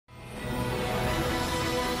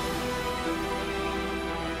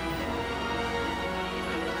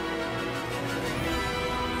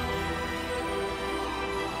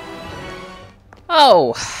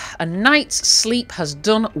Oh, a night's sleep has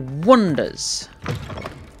done wonders.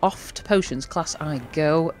 Off to potions class I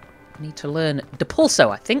go. Need to learn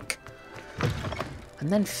Depulso, I think. And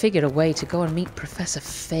then figure a way to go and meet Professor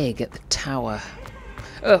Figg at the tower.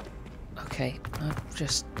 Oh, okay. I've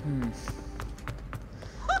just...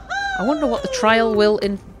 I wonder what the trial will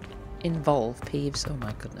involve, Peeves. Oh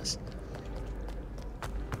my goodness.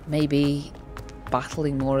 Maybe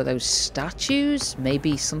battling more of those statues?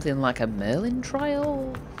 Maybe something like a Merlin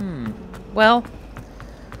trial? Well,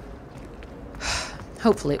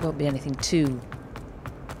 hopefully it won't be anything too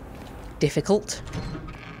difficult.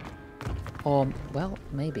 Or, well,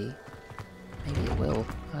 maybe. Maybe it will.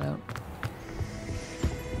 I don't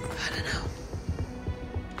know.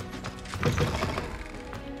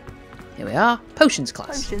 Here we are. Potions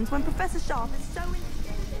class. Potions when Professor Sharp is so...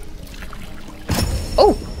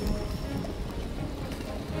 Oh!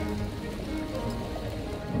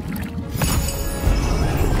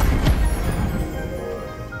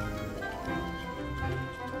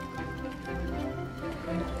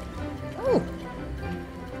 Oh!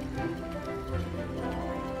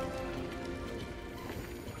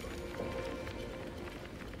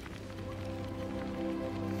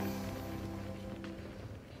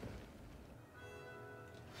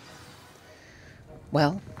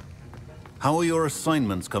 Well... How are your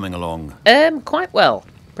assignments coming along? Quite well,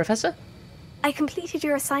 Professor. I completed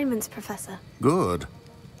your assignments, Professor. Good.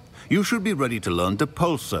 You should be ready to learn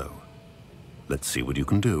Depulso. Let's see what you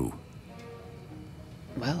can do.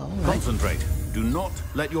 Well, all right. Concentrate. Do not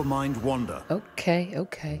let your mind wander. Okay,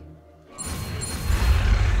 okay.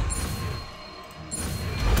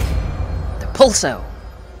 Depulso.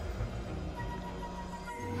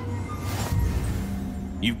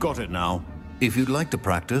 You've got it now. If you'd like to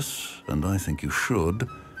practice, and I think you should,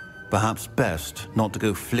 perhaps best not to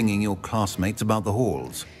go flinging your classmates about the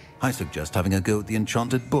halls. I suggest having a go at the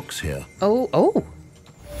enchanted books here. Oh.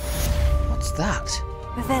 What's that?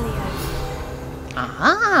 Revelio.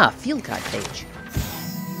 Aha! Field guide page.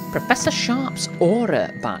 Professor Sharp's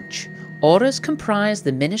Aura badge. Auras comprise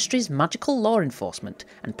the Ministry's magical law enforcement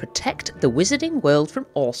and protect the wizarding world from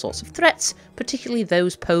all sorts of threats, particularly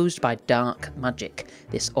those posed by dark magic.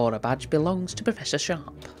 This Aura badge belongs to Professor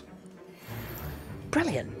Sharp.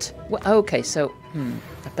 Brilliant! Well, okay, so,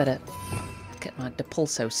 I better get my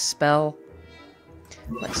Depulso spell.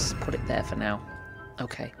 Let's put it there for now.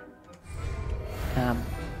 Okay.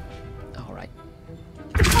 Alright.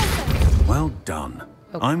 Well done.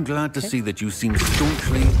 Okay. I'm glad to see that you seem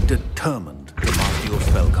staunchly determined to master your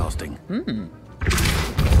spellcasting.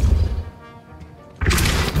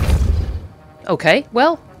 Okay,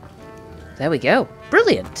 well, there we go.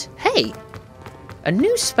 Brilliant. Hey, a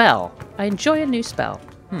new spell. I enjoy a new spell.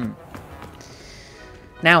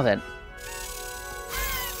 Now then.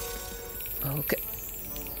 Okay.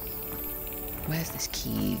 Where's this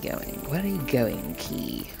key going? Where are you going,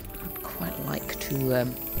 key? I'd quite like to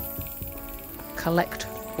collect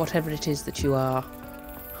whatever it is that you are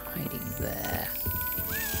hiding there.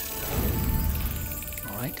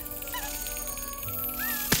 Alright.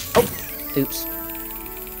 Oh! Oops.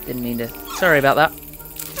 Didn't mean to. Sorry about that.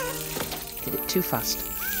 Did it too fast.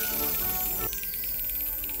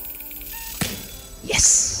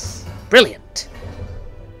 Yes! Brilliant!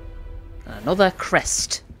 Another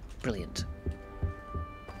crest. Brilliant.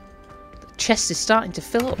 The chest is starting to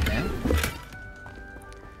fill up now.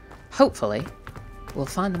 Hopefully, we'll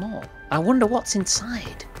find them all. I wonder what's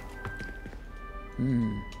inside.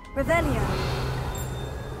 Revelio.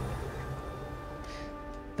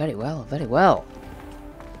 Very well, very well.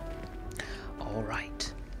 All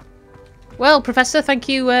right. Well, Professor, thank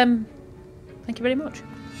you very much.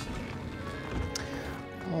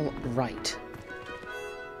 All right.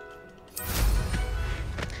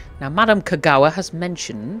 Now, Madam Kagawa has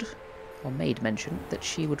mentioned, or made mention, that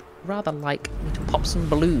she would rather like me to pop some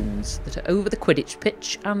balloons that are over the Quidditch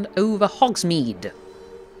pitch and over Hogsmeade.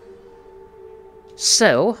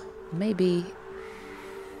 So, maybe...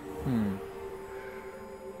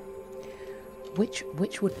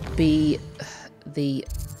 Which would be the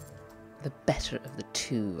better of the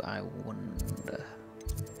two, I wonder?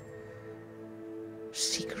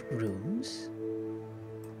 Secret rooms?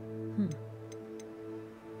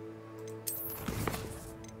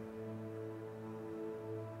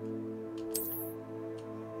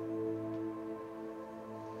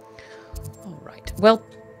 Alright, well,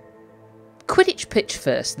 Quidditch pitch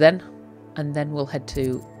first then, and then we'll head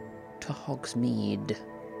to Hogsmeade,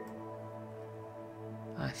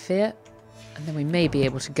 I fear, and then we may be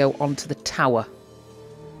able to go onto the tower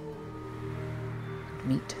and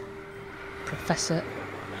meet Professor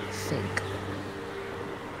Figg.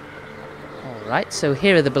 Right, so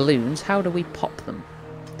here are the balloons. How do we pop them?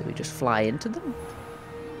 Do we just fly into them?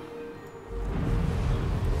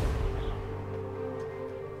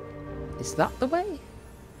 Is that the way?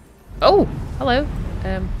 Oh, hello.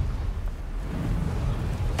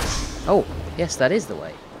 Oh, yes, that is the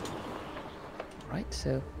way. Right,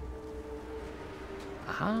 so...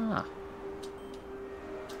 Aha.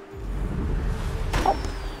 Pop.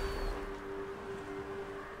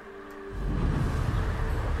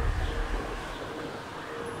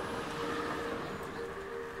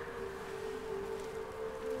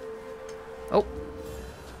 Oh.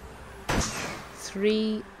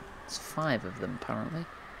 3... It's 5 of them, apparently.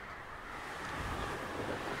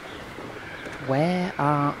 Where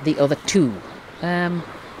are the other 2?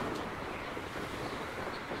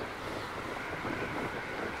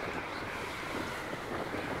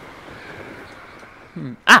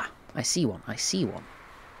 Ah! I see one. I see one.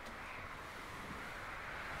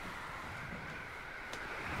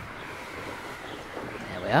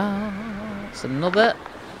 There we are. It's another.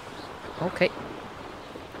 Okay.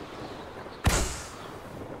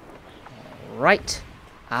 Right.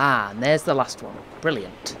 Ah, and there's the last one.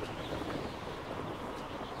 Brilliant.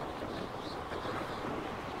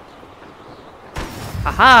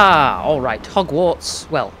 Aha! Alright, Hogwarts.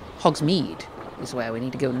 Well, Hogsmeade is where we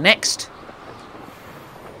need to go next.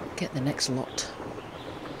 Get the next lot.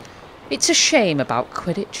 It's a shame about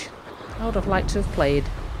Quidditch. I would have liked to have played,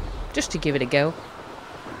 just to give it a go.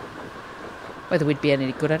 Whether we'd be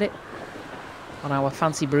any good at it on our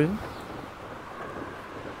fancy broom.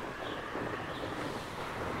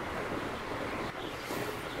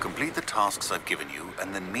 Complete the tasks I've given you,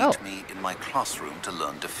 and then meet me in my classroom to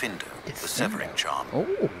learn Diffindo, the severing charm.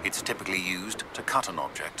 Oh. It's typically used to cut an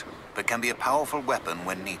object, but can be a powerful weapon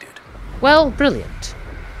when needed. Well, brilliant.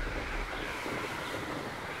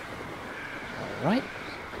 Alright.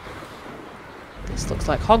 This looks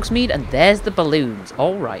like Hogsmeade, and there's the balloons.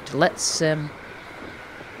 Alright, let's wend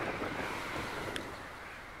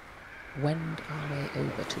our way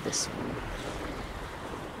over to this one.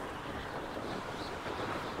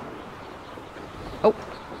 Oh.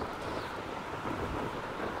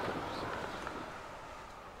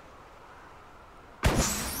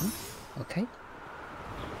 Okay.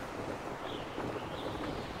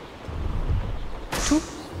 2.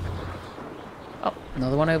 Oh,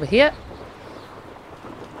 another one over here.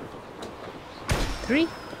 3.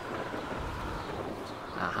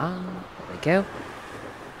 Aha, there we go.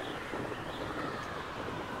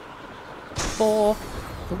 4.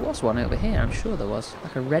 There was one over here, I'm sure there was.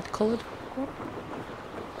 Like a red coloured one.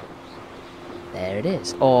 There it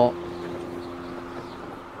is. Or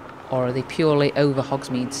are they purely over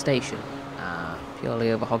Hogsmeade Station? Ah, purely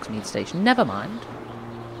over Hogsmeade Station. Never mind.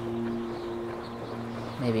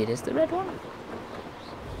 Maybe it is the red one?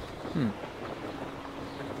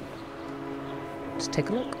 Let's take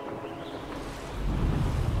a look.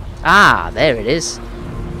 Ah, there it is.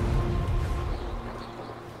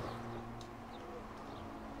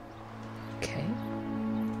 Okay.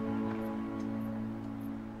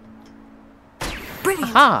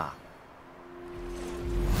 Brilliant. Aha!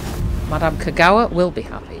 Madam Kagawa will be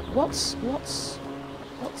happy. What's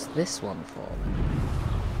this one for then?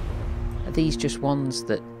 Are these just ones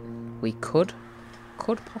that we could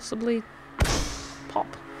possibly pop?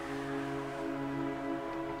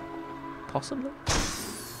 Possibly?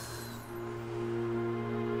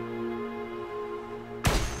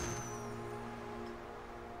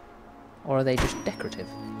 Or are they just decorative?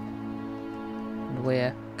 And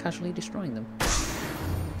we're casually destroying them.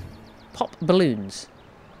 Pop balloons.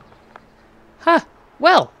 Ha!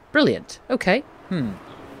 Well, brilliant. Okay.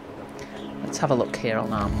 Let's have a look here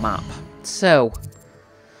on our map. So,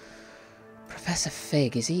 Professor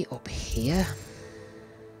Figg, is he up here?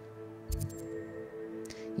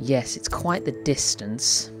 Yes, it's quite the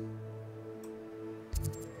distance.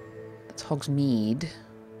 That's Hogsmeade.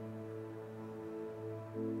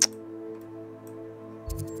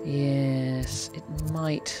 Yes, it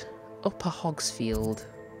might. Upper Hogsfield.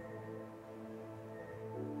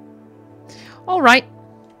 Alright.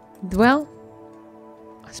 Well,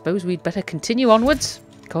 I suppose we'd better continue onwards.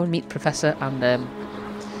 Go and meet Professor and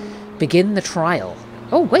begin the trial.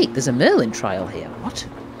 Oh wait, there's a Merlin trial here. What?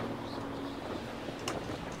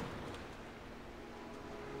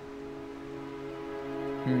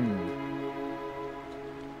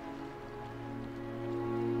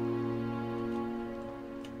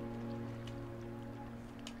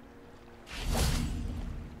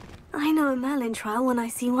 I know a Merlin trial when I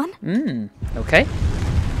see one. Okay.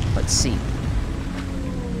 Let's see.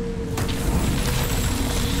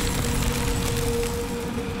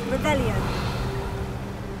 Rebellion.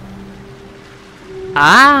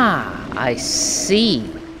 Ah, I see.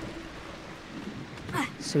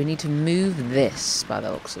 So we need to move this by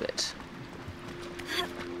the looks of it.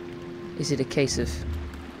 Is it a case of...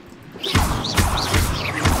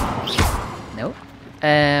 No.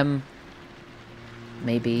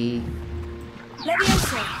 Maybe...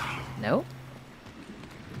 No.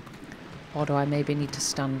 Or do I maybe need to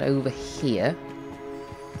stand over here?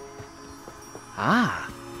 Ah!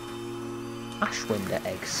 Ashwinder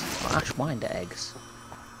eggs. Or Ashwinder eggs.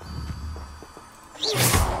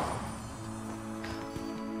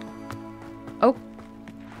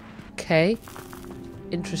 Okay.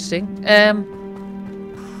 Interesting.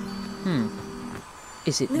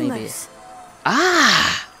 Is it maybe...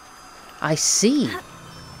 Ah! I see.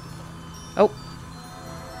 Oh.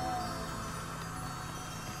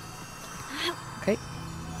 Okay.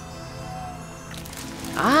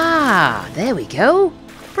 Ah! There we go.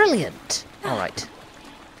 Brilliant. Alright.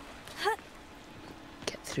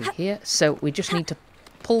 Get through here. So we just need to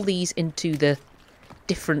pull these into the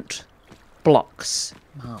different blocks.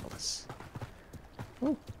 Marvellous.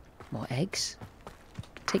 Oh, more eggs.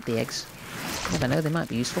 Take the eggs. Never know, they might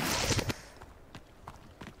be useful.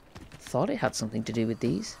 Thought it had something to do with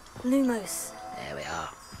these. Lumos. There we are.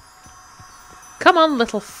 Come on,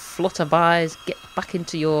 little flutterbys. Get back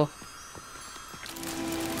into your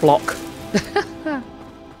block.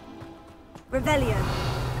 Revelio.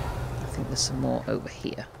 I think there's some more over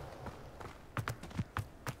here.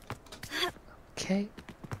 Okay.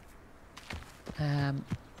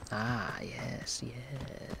 Yes,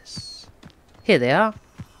 yes. Here they are.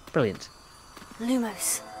 Brilliant.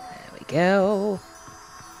 Lumos. There we go.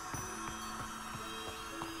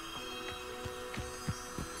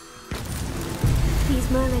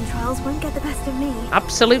 These Merlin trials won't get the best of me.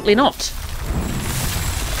 Absolutely not.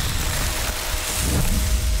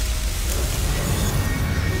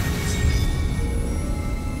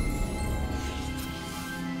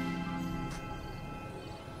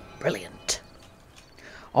 Brilliant.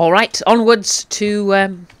 All right, onwards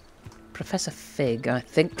to Professor Figg, I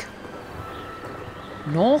think.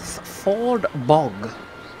 North Ford Bog.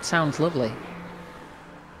 Sounds lovely.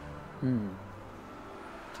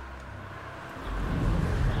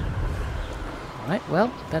 Alright,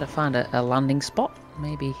 well, better find a landing spot.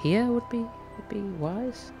 Maybe here would be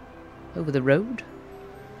wise. Over the road.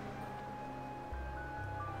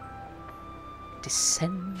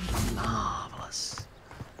 Descend. Marvellous.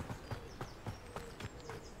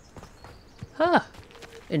 Huh.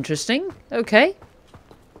 Interesting. Okay.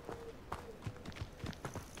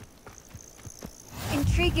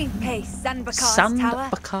 Intriguing place,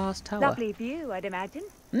 Sandbakar's Tower. Lovely view, I'd imagine.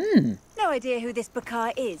 No idea who this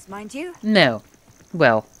Bakar is, mind you. No.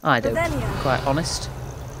 Well, I don't, Revelio. quite honest.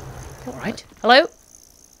 Alright. Hello?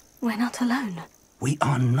 We're not alone. We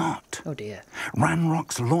are not. Oh dear.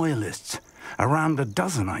 Ranrock's loyalists. Around a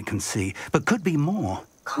dozen I can see, but could be more.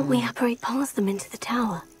 Can't we apparate past them into the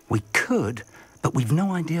tower? We could, but we've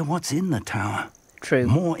no idea what's in the tower. True.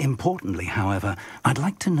 More importantly, however, I'd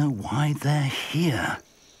like to know why they're here.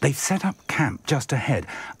 They've set up camp just ahead.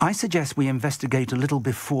 I suggest we investigate a little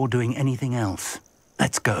before doing anything else.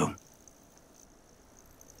 Let's go.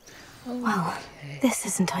 Well, this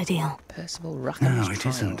isn't ideal. Percival Rackhams. No, it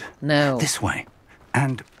isn't. No. This way.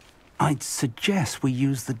 And I'd suggest we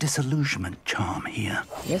use the disillusionment charm here.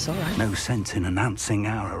 Yes, alright. No sense in announcing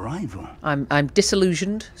our arrival. I'm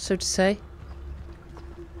disillusioned, so to say.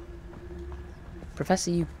 Professor,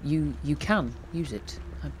 you can use it.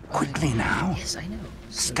 Quickly now. Yes, I know.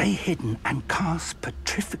 So, Stay hidden and cast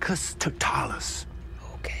Petrificus Totalis.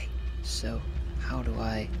 okay. So, how do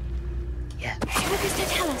I... Yeah. Lucas, don't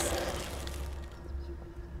tell us.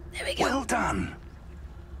 There we go. Well done.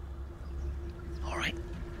 Alright.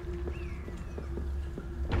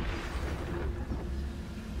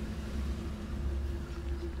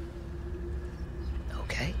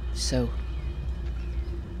 Okay, so...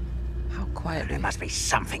 How quiet There must be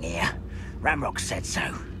something here. Ramrock said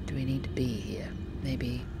so. do we need to be here?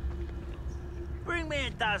 Maybe... Bring me a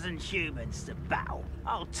dozen humans to battle.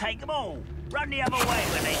 I'll take them all. Run the other way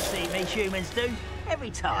when they see me, humans do. Every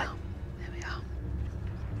time. There we are.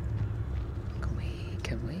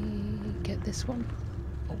 Can we get this one?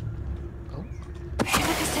 Oh. Oh.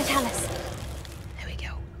 Lucas, don't tell us. There we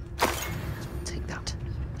go. Take that.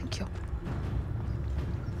 Thank you.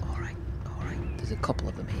 Alright, alright. There's a couple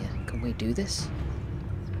of them here. Can we do this?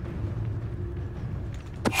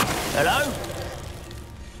 Hello?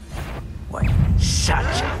 Wait,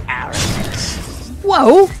 such arrogance.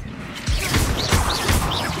 Whoa!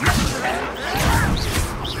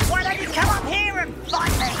 Why don't you come up here and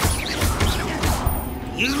fight me?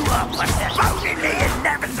 You are postponingly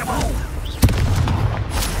inevitable.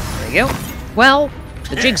 we go. Well,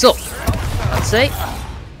 the jig's up, I'd say.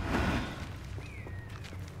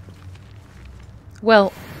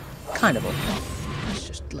 Well, kind of up.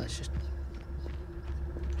 Let's just...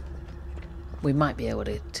 We might be able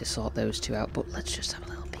to sort those two out, but let's just have a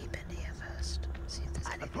little peep in here first. See if there's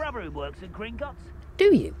anything. A brother who works in Gringotts.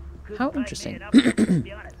 Do you? How interesting.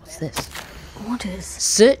 What's this? Orders.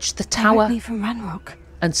 Search the tower Directly from Ranrock.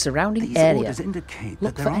 and surrounding These area. orders indicate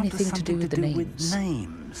Look that for they're after anything to do with the something names.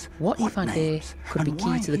 names. What you find here names? could be And key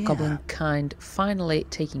why to the here? goblin kind finally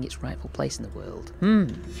taking its rightful place in the world.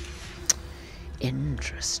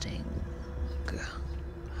 Interesting.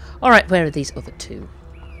 Alright, where are these other two?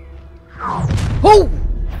 Oh!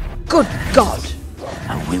 Good God!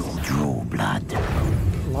 I will draw blood.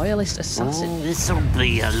 Loyalist assassin. Oh, this'll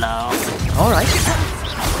be a laugh. Alright.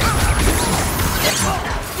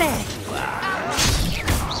 There you are.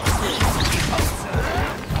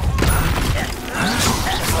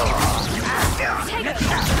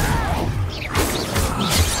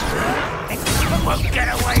 Won't get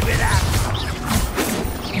away with that.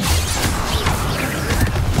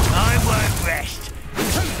 I won't rest.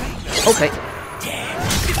 Okay.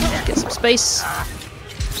 Get some space.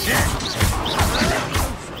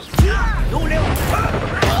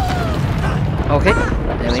 Okay,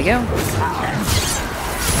 there we go.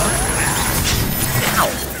 Ow.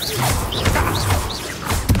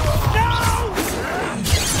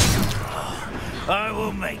 I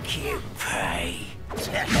will make you pay.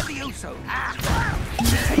 Depulso.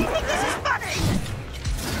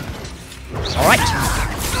 Alright.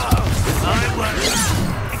 I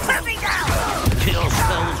won't. Let me down. Kill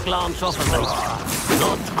spells glance off of me.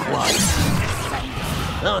 Not quite.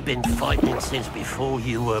 I've been fighting since before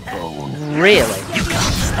you were born. Really? You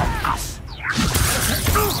can't stop us.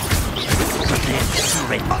 Prepare to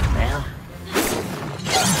surrender now.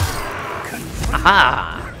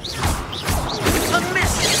 Aha! A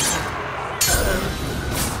miss.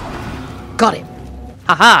 Got him!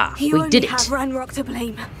 Haha! You We only did it! have Ranrock to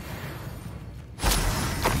blame.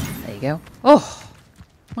 There you go. Oh!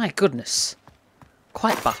 My goodness.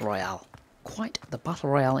 Quite battle royale. Quite the battle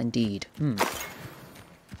royale indeed.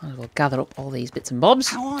 Might as well gather up all these bits and bobs.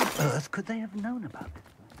 How on earth could they have known about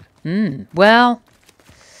it? Well,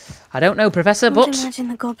 I don't know, Professor, I but... can't imagine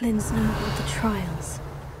the goblins know about the trials.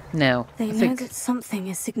 No. They I know think... that something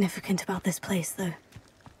is significant about this place, though.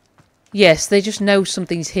 Yes, they just know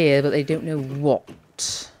something's here, but they don't know what.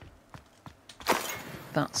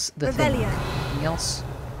 That's the thing. Revelio. Anything else?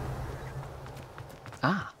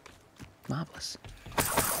 Ah. Marvellous.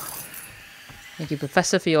 Thank you,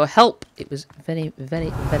 Professor, for your help. It was very, very,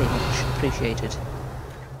 very much appreciated.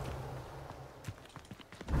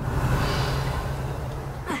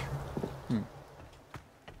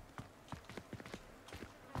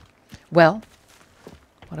 Well,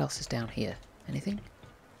 what else is down here? Anything?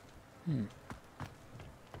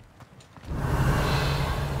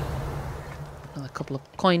 Another couple of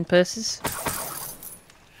coin purses.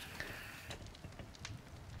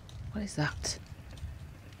 What is that?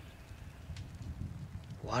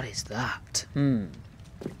 What is that?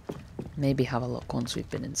 Maybe have a look once we've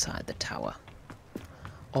been inside the tower.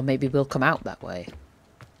 Or maybe we'll come out that way.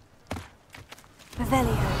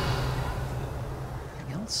 Revelio.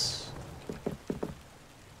 Anything else?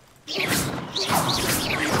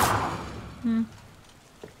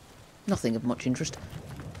 Nothing of much interest.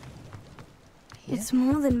 Here? It's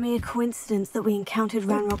more than mere coincidence that we encountered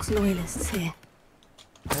Ranrock's loyalists here.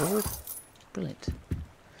 Oh, brilliant.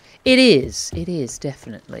 It is,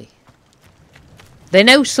 definitely. They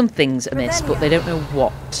know something's amiss, but they don't know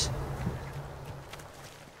what.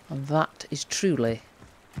 And that is truly...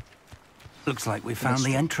 Looks like we found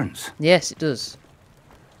the entrance. Yes, it does.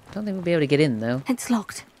 Don't think we'll be able to get in, though. It's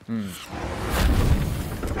locked.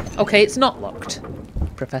 Okay, it's not locked,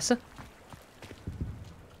 Professor.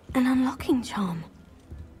 An unlocking charm.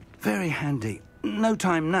 Very handy. No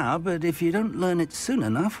time now, but if you don't learn it soon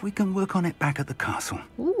enough, we can work on it back at the castle.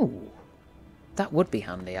 Ooh, that would be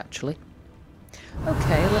handy, actually.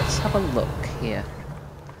 Okay, let's have a look here.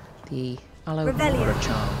 The Aloe Vera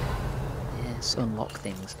charm. Yes, unlock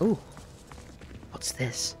things. Ooh, what's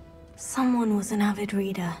this? Someone was an avid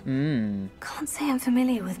reader. Can't say I'm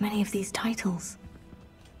familiar with many of these titles.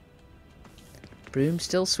 Broom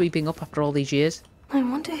still sweeping up after all these years? I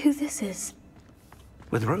wonder who this is.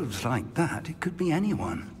 With robes like that, it could be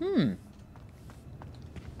anyone.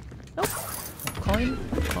 Oh,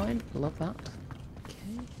 coin, love that.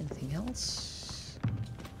 Okay, anything else?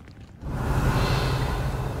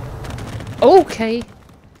 Okay.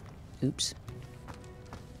 Oops.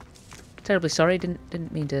 Terribly sorry,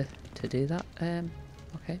 didn't mean to do that.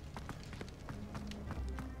 Okay.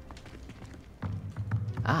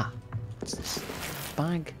 Ah, what's this?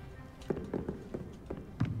 Bag.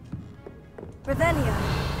 Revelio.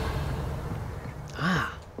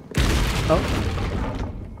 Ah. Oh.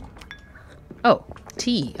 Oh,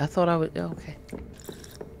 tea. I thought I would... Okay.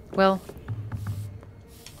 Well...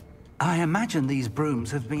 I imagine these brooms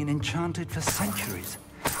have been enchanted for centuries.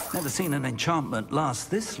 Never seen an enchantment last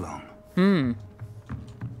this long.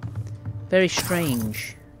 Very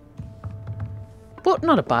strange. But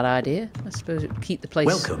not a bad idea. I suppose it would keep the place...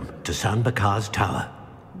 Welcome to San Bakar's tower.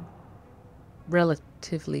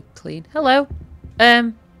 Relatively clean. Hello.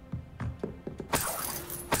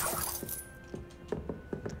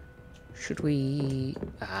 Should we...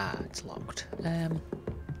 Ah, it's locked.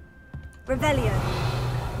 Revelio.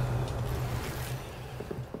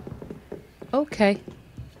 Okay.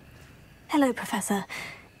 Hello, Professor.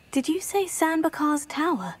 Did you say San Bakar's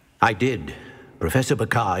tower? I did. Professor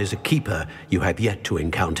Bakar is a keeper you have yet to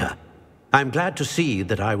encounter. I'm glad to see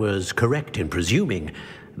that I was correct in presuming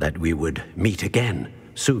that we would meet again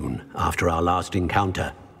soon after our last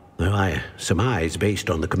encounter. Though I surmise, based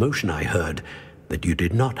on the commotion I heard, that you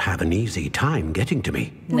did not have an easy time getting to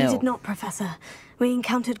me. No. We did not, Professor. We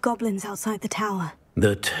encountered goblins outside the tower.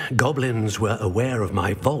 That goblins were aware of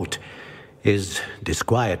my vault is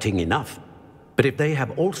disquieting enough. But if they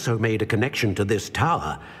have also made a connection to this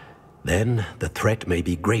tower, then the threat may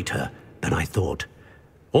be greater than I thought.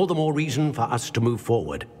 All the more reason for us to move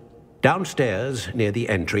forward. Downstairs, near the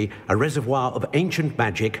entry, a reservoir of ancient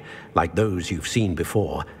magic, like those you've seen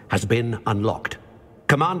before, has been unlocked.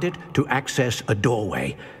 Command it to access a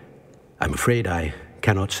doorway. I'm afraid I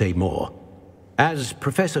cannot say more. As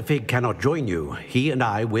Professor Figg cannot join you, he and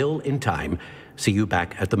I will, in time, see you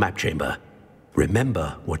back at the map chamber.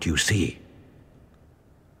 Remember what you see.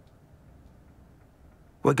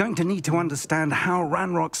 We're going to need to understand how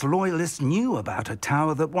Ranrock's loyalists knew about a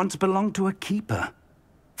tower that once belonged to a keeper.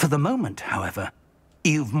 For the moment, however,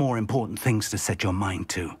 you've more important things to set your mind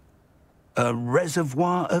to. A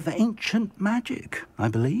reservoir of ancient magic, I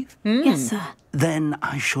believe? Yes, sir. Then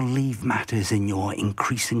I shall leave matters in your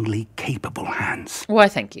increasingly capable hands. Why,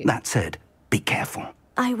 thank you. That said, be careful.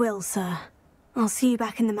 I will, sir. I'll see you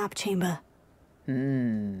back in the map chamber.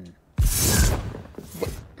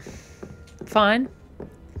 Fine.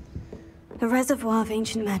 A reservoir of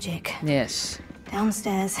ancient magic. Yes.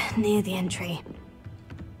 Downstairs, near the entry.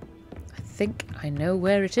 I think I know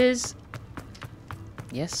where it is.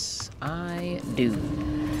 Yes, I do.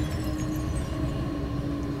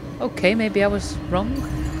 Okay, maybe I was wrong.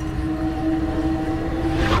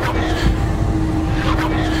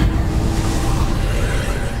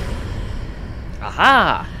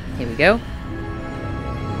 Aha! Here we go.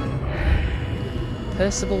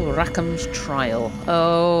 Percival Rackham's trial.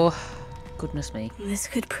 Oh, goodness me. This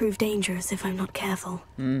could prove dangerous if I'm not careful.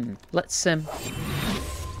 Let's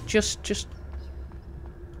just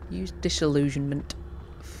use disillusionment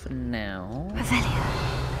for now. Revelio.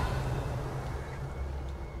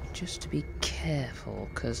 Just to be careful,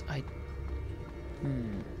 because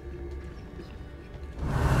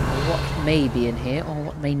what may be in here or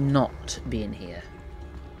what may not be in here.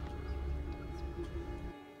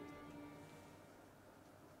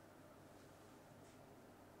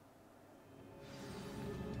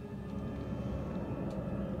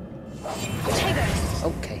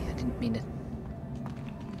 Okay, I didn't mean it.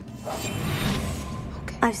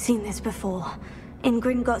 Okay. I've seen this before. In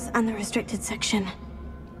Gringotts and the restricted section.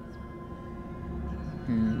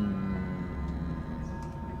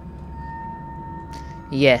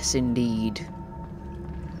 Yes, indeed.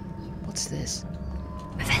 What's this?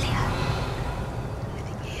 Revelio.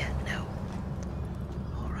 Anything here? No.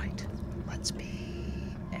 Alright. Let's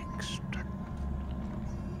be extra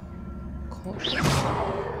cautious.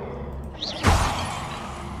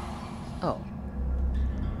 Oh.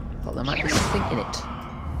 Well, there might be something in it.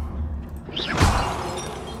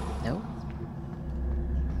 No?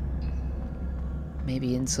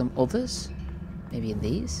 Maybe in some others? Maybe in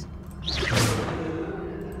these?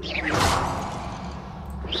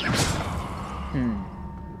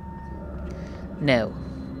 No.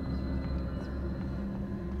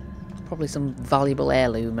 Probably some valuable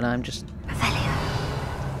heirloom and I'm just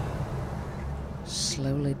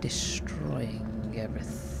slowly destroying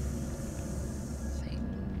everything.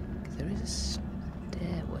 There is a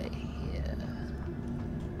stairway here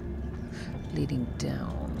leading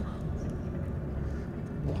down.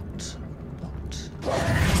 What?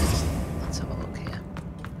 Let's have a look here.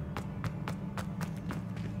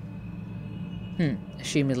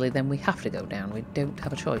 Assumedly then we have to go down. We don't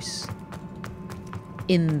have a choice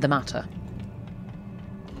in the matter.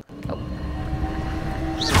 Oh.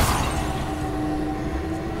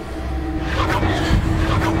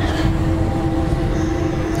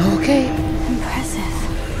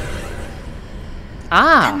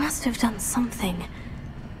 That must have done something.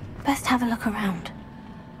 Best have a look around.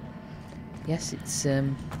 Yes, it's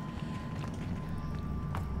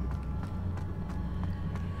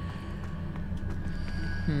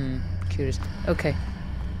curious. Okay.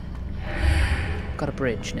 Got a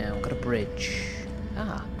bridge now. Got a bridge.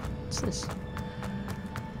 Ah, what's this?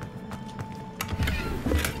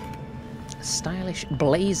 A stylish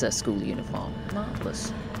blazer school uniform.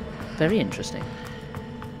 Marvellous. Very interesting.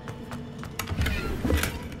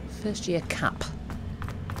 First year cap.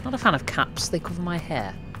 Not a fan of caps, they cover my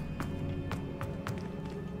hair.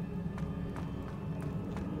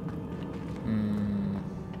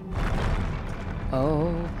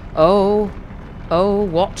 Oh,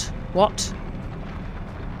 what? What?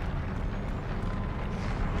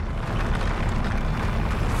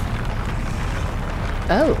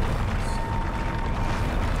 Oh.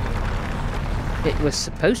 It was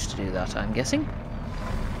supposed to do that, I'm guessing.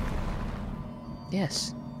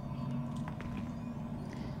 Yes.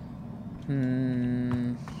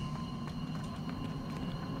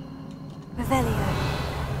 Revelio.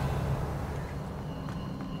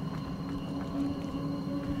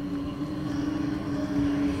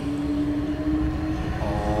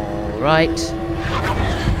 Right.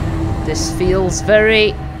 This feels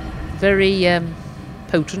very, very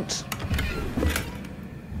potent.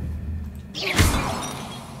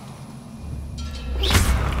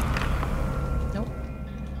 Nope.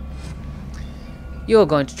 You're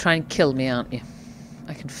going to try and kill me, aren't you?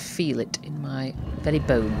 I can feel it in my very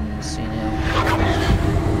bones, you know.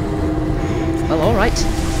 Well, all right.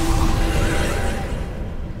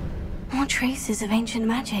 More traces of ancient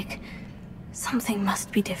magic. Something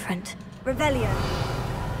must be different. Revelio.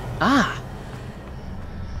 Ah.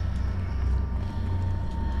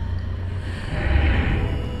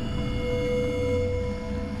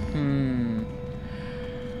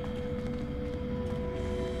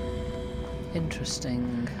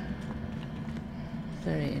 Interesting.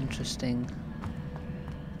 Very interesting.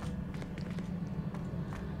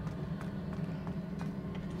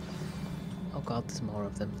 Oh god, there's more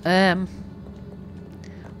of them.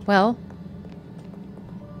 Well.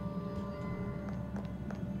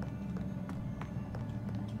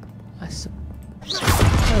 I suppose.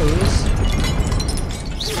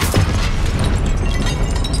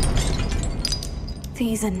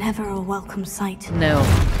 These are never a welcome sight. No.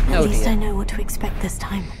 At least I know what to expect this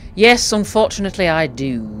time. Yes, unfortunately I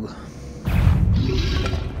do.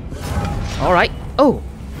 Alright. Oh!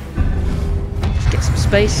 Just get some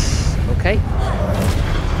space. Okay.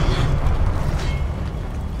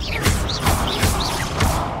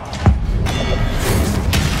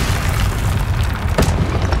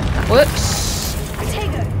 That works.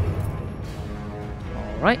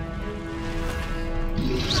 Alright.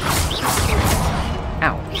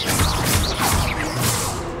 Ow.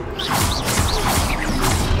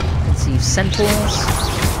 Conceive sentinels.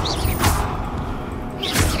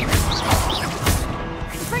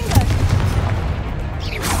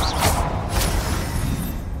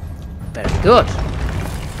 Very good.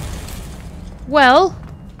 Well,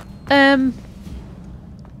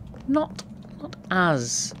 not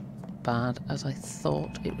as bad as I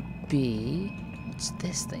thought it would be. What's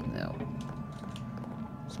this thing though?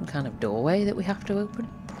 Some kind of doorway that we have to open,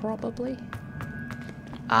 probably.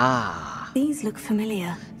 Ah. These look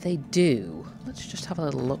familiar. They do. Let's just have a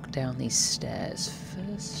little look down these stairs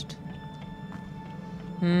first.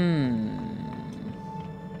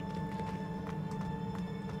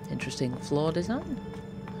 Interesting floor design.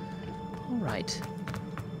 Alright.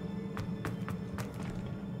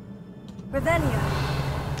 Revelio.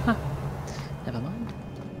 Huh. Never mind.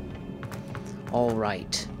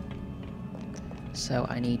 Alright. So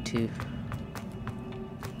I need to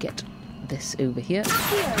get this over here.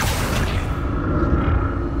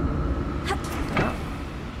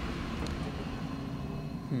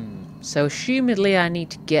 So assumedly I need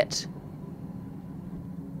to get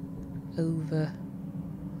over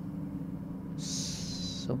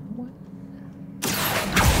somewhere.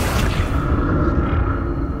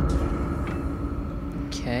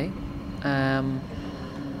 Okay.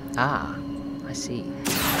 Ah, I see.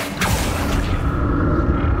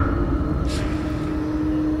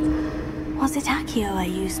 Was it Accio I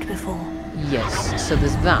used before? Yes, so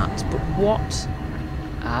there's that, but what?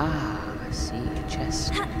 Ah, I see, a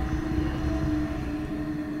chest.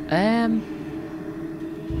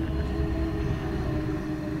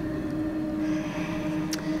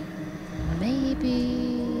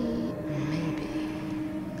 Maybe.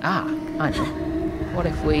 Ah, I know. What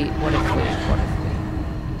if we go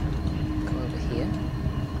over here?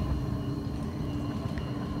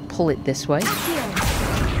 Pull it this way.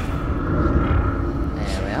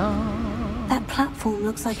 platform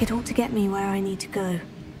looks like it ought to get me where I need to go.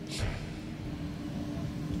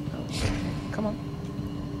 Okay, come on.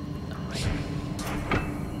 Alright.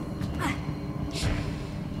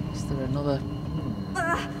 Is there another...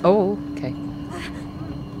 Oh, okay.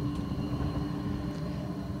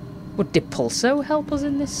 Would Depulso help us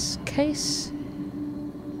in this case?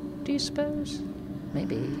 Do you suppose?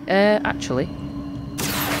 Maybe. Actually.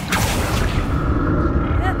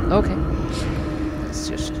 Okay. Let's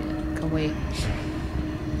just... Can we...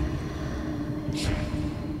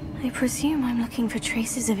 I presume I'm looking for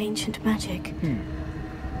traces of ancient magic.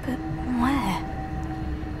 But where?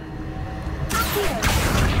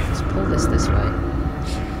 Let's pull this way.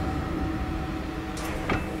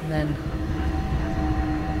 And then...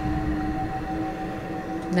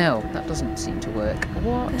 No, that doesn't seem to work.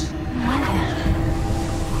 What?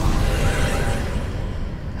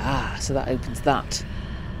 Ah, so that opens that.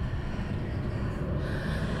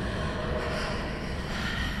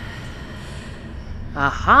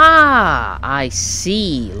 Aha! I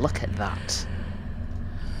see. Look at that.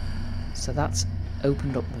 So that's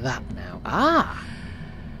opened up that now. Ah!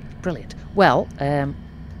 Brilliant. Well, let's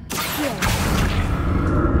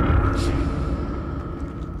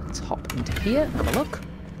hop into here and have a look.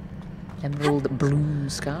 Emerald bloom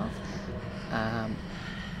scarf.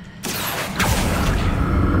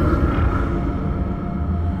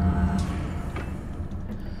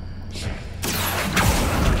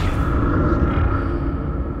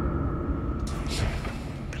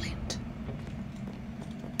 Brilliant.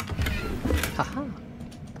 Haha.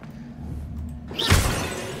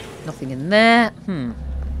 Nothing in there.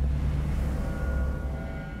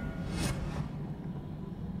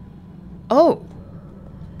 Oh!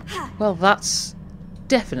 Well, that's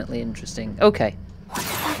definitely interesting. Okay. What does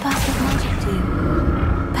that burst of magic do?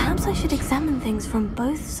 Perhaps I should examine things from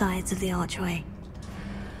both sides of the archway.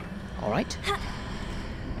 Alright.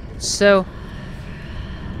 So,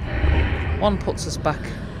 one puts us back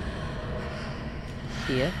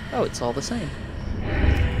here. Oh, it's all the same.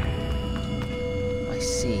 I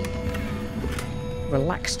see.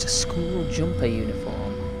 Relaxed school jumper uniform.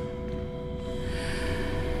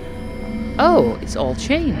 Oh, it's all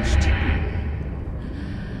changed.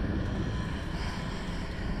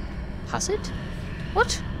 Has it?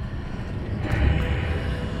 What?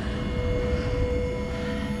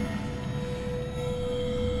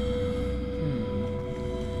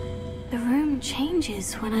 The room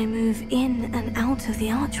changes when I move in and out of the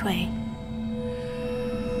archway.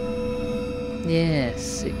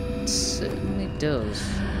 Yes, it certainly does.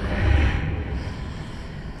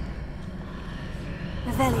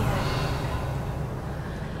 Revelio.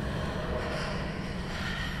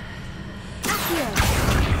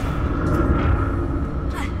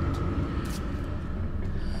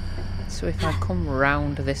 So if I come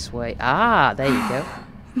round this way... Ah, there you go.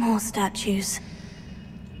 More statues.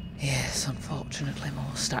 Yes, unfortunately,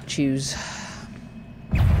 more statues.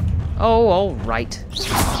 Oh, all right.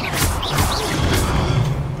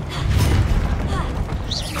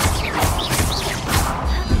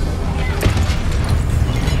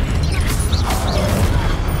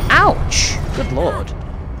 Ouch! Good lord.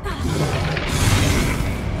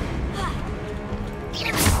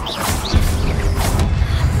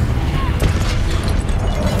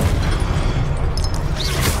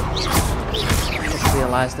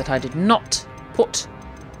 That I did not put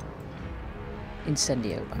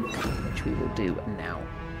Incendio back, which we will do now.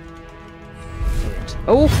 Brilliant.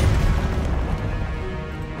 Oh!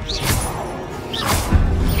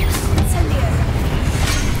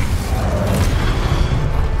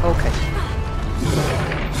 Okay.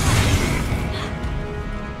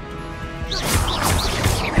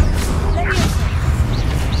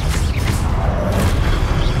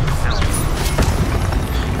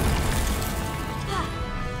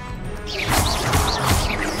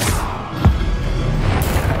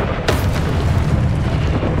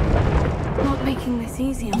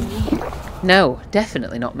 Easy on me. No,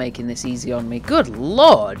 definitely not making this easy on me. Good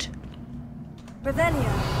lord!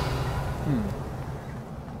 Revelio.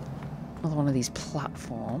 Another one of these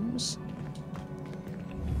platforms.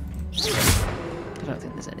 I don't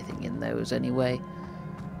think there's anything in those anyway.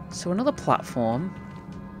 So another platform.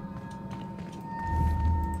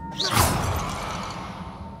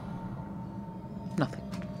 Nothing.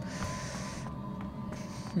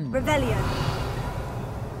 Revelio.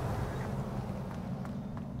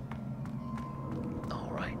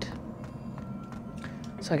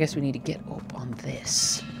 So I guess we need to get up on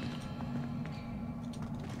this.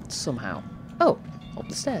 Somehow. Oh, up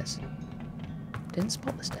the stairs. Didn't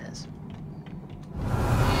spot the stairs.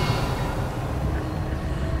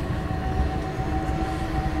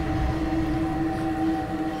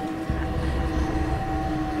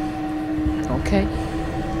 Okay.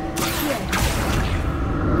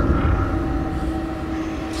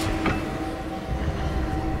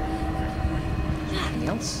 Anything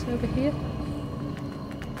else over here?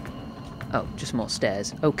 Oh, just more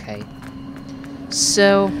stairs. Okay.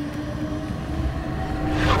 So...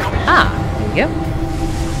 Ah, here we go.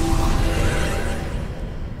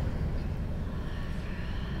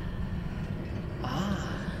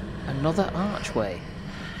 Another archway.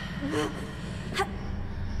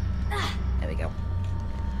 There we go.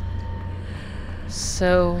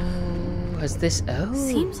 So, has this... Oh.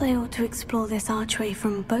 Seems I ought to explore this archway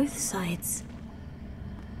from both sides.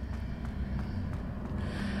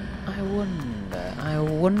 I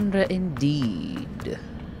wonder indeed.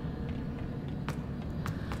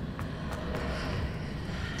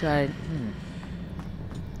 Do I...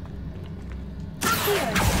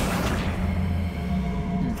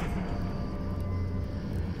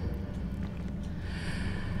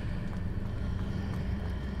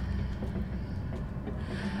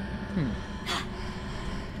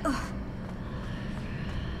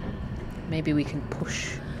 Maybe we can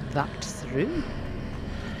push that through?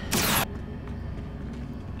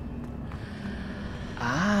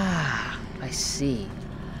 Ah, I see.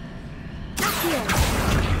 Can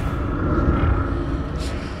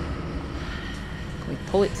we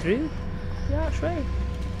pull it through the archway?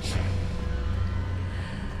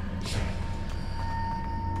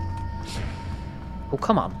 Oh,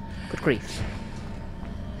 come on. Good grief.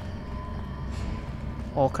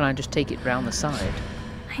 Or can I just take it round the side?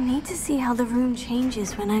 I need to see how the room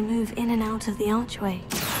changes when I move in and out of the archway.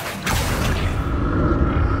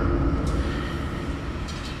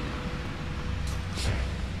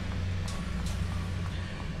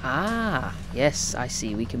 Ah, yes, I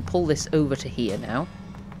see. We can pull this over to here now.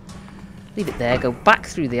 Leave it there, go back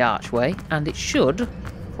through the archway, and it should,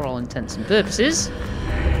 for all intents and purposes,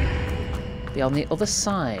 be on the other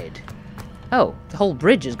side. Oh, the whole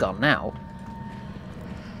bridge is gone now.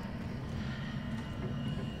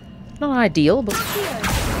 Not ideal, but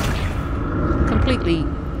completely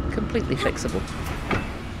fixable.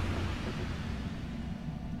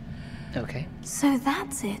 Okay. So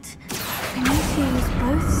that's it. I need to use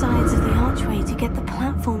both sides of the archway to get the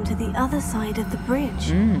platform to the other side of the bridge.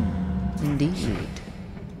 Indeed.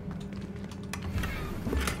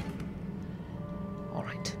 All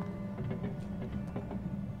right.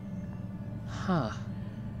 Huh.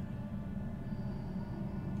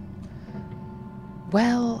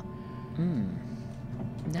 Well,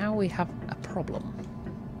 now we have a problem.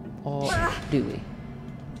 Or do we?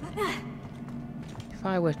 If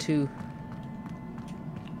I were to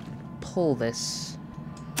pull this...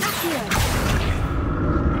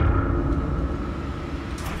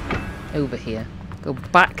 over here, go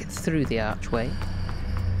back through the archway.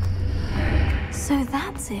 So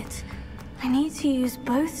that's it. I need to use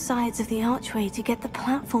both sides of the archway to get the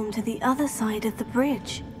platform to the other side of the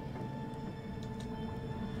bridge.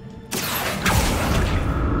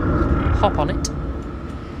 Hop on it.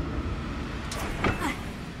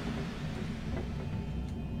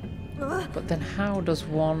 But then how does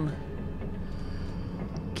one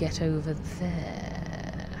get over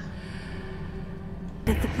there?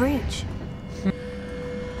 At the bridge.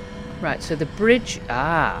 Right, so the bridge...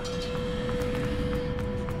 Ah.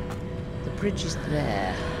 The bridge is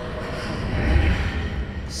there.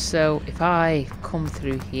 So if I come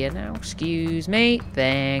through here now, excuse me,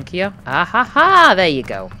 thank you. Ah ha ha, there you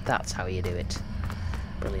go. That's how you do it.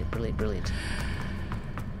 Brilliant, brilliant, brilliant.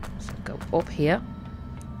 So go up here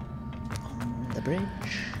on the bridge,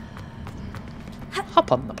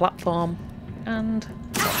 hop on the platform, and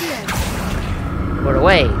we're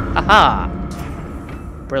away. Aha!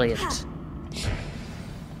 Brilliant.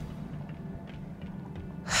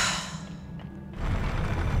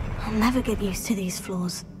 I'll never get used to these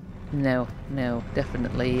floors. No, no,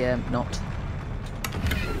 definitely not.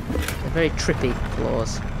 They're very trippy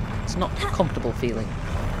floors. It's not a comfortable feeling.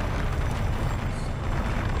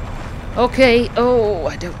 Okay, oh,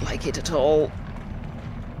 I don't like it at all.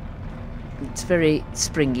 It's very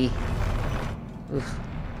springy. Oof.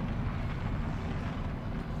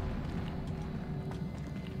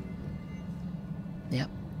 Yep,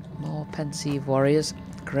 more pensive warriors.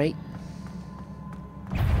 Great.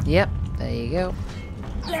 Yep, there you go.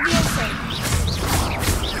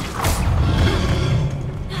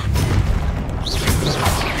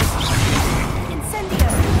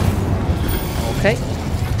 Okay.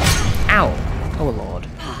 Ow. Oh lord.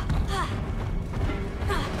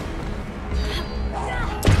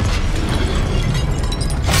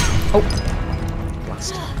 Oh.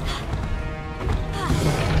 Blast.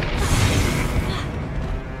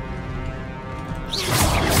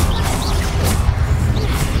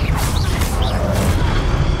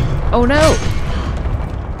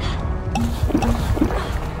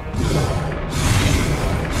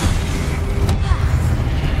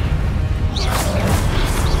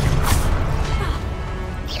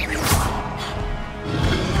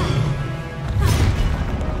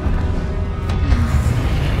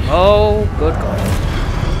 Oh, good God.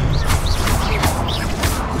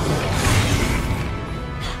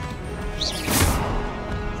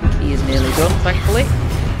 He is nearly done, thankfully.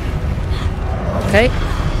 Okay.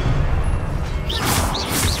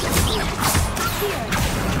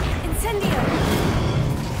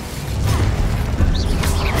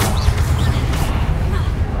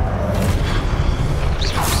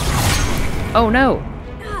 Oh no!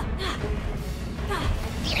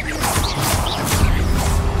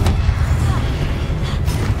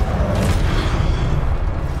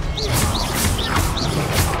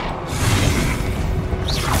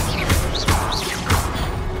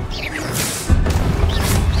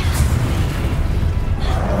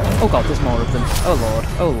 Oh god, there's more of them. Oh lord,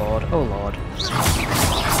 oh lord, oh lord.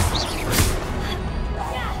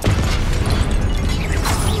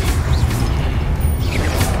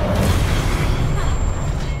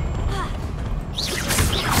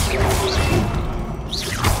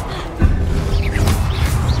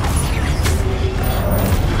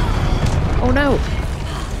 Oh no!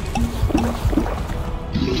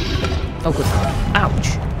 Oh good god.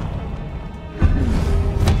 Ouch!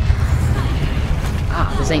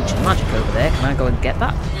 Ah, there's ancient magic over there. Can I go and get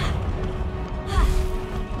that?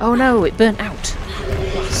 Oh no, it burnt out.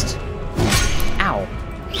 Lost. Ow.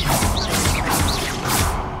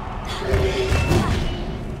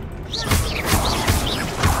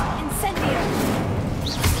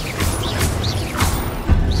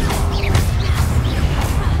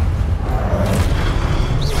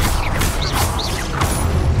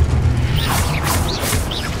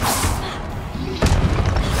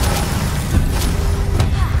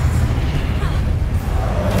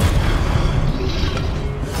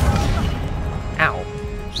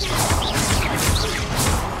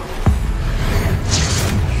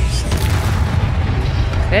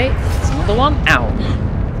 Okay, that's another one. Ow.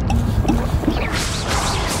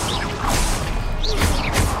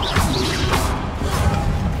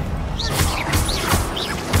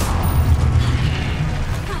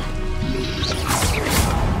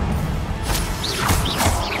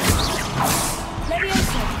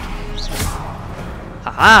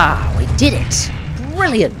 Haha, we did it!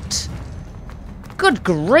 Brilliant! Good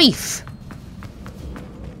grief!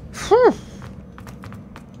 Phew.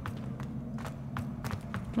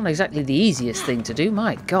 Not exactly the easiest thing to do,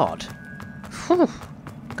 my god. Whew.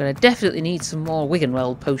 I'm gonna definitely need some more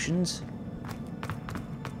Wiggenweld potions.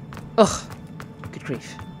 Ugh. Good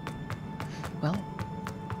grief. Well.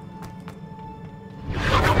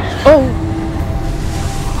 Oh!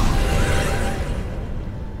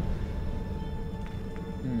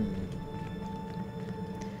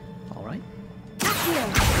 Alright.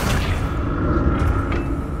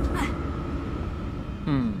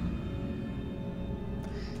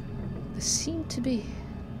 There seem to be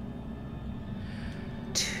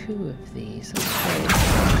two of these. Okay.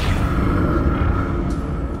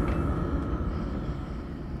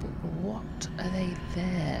 But what are they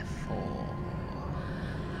there for?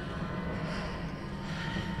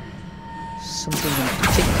 Something in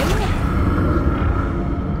particular?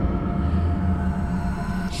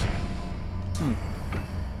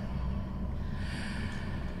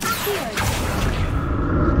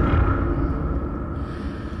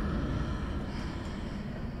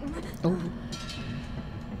 Oh.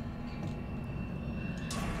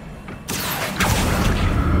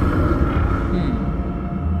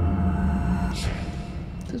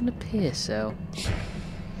 Doesn't appear so.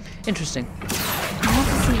 Interesting. I want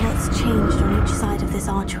to see what's changed on each side of this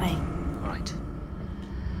archway. Right.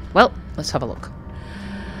 Well, let's have a look.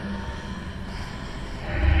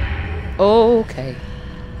 Okay.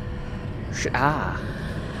 Can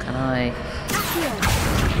I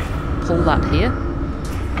pull that here?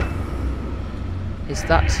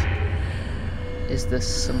 Is there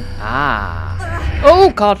some...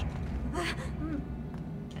 Oh god!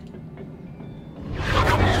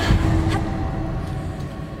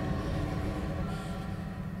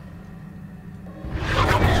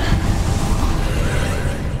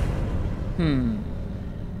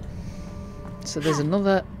 So there's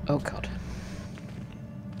another... Oh god.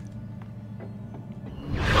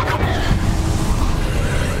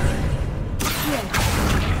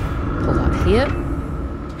 Pull that here.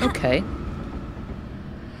 Okay.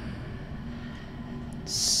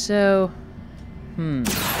 So...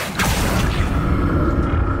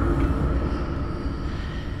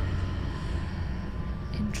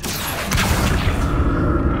 Interesting.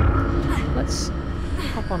 Let's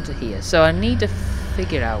hop onto here. So I need to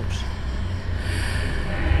figure out...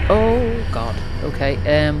 Oh god. Okay,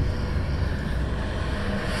 can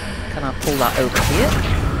I pull that over here?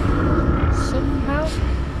 Somehow?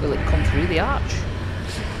 Will it come through the arch?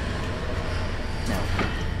 No.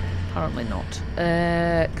 Apparently not.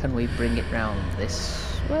 Can we bring it round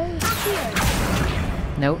this way?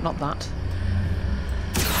 No, not that.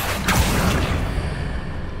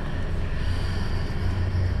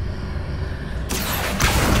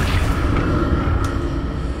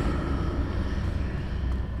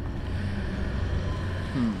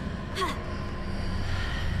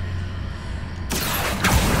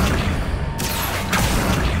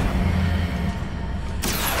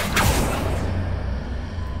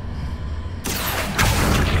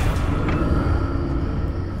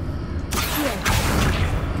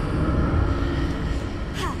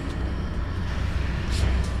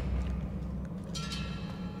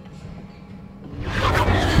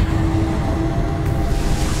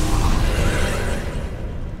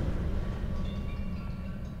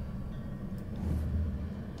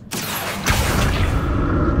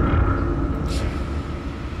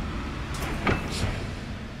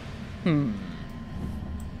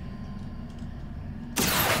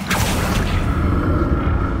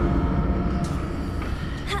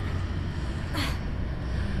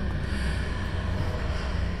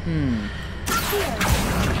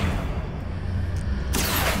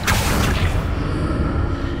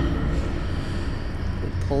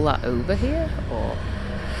 Pull that over here, or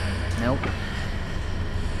nope.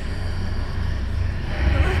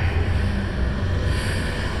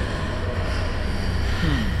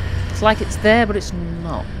 It's like it's there, but it's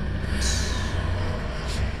not.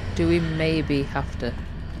 Do we maybe have to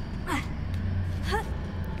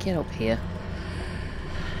get up here?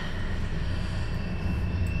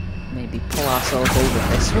 Maybe pull ourselves over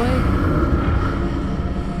this way?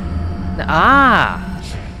 Ah!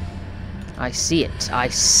 I see it. I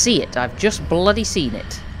see it. I've just bloody seen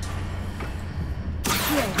it.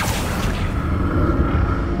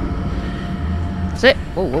 That's it.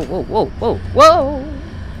 Whoa, whoa, whoa, whoa, whoa, whoa!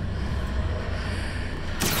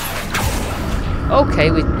 Okay,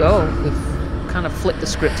 we've kind of flipped the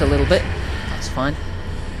script a little bit. That's fine.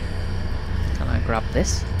 Can I grab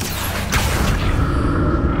this?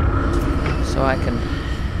 So I can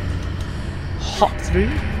hop through?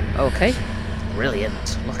 Okay.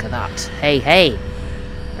 Brilliant. Look at that. Hey, hey.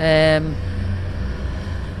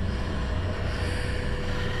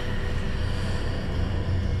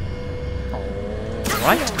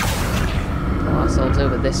 Alright. Pull ourselves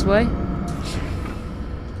over this way.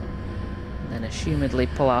 And then assumedly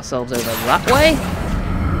pull ourselves over that way.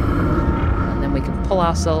 And then we can pull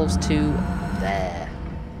ourselves to there.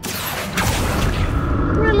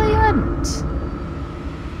 Brilliant.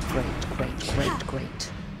 Great, great, great,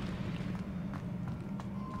 great.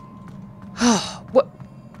 What?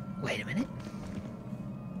 Wait a minute.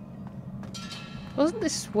 Wasn't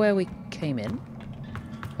this where we came in?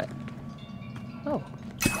 Oh.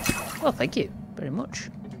 Well, thank you very much.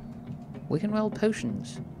 We can roll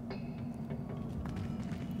potions.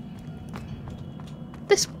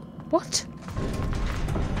 This... what?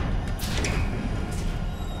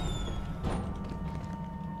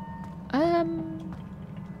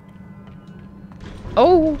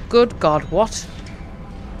 Oh, good God, what?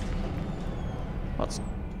 What's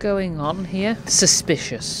going on here?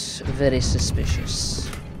 Suspicious. Very suspicious.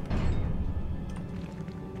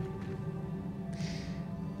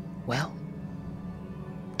 Well,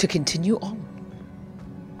 to continue on.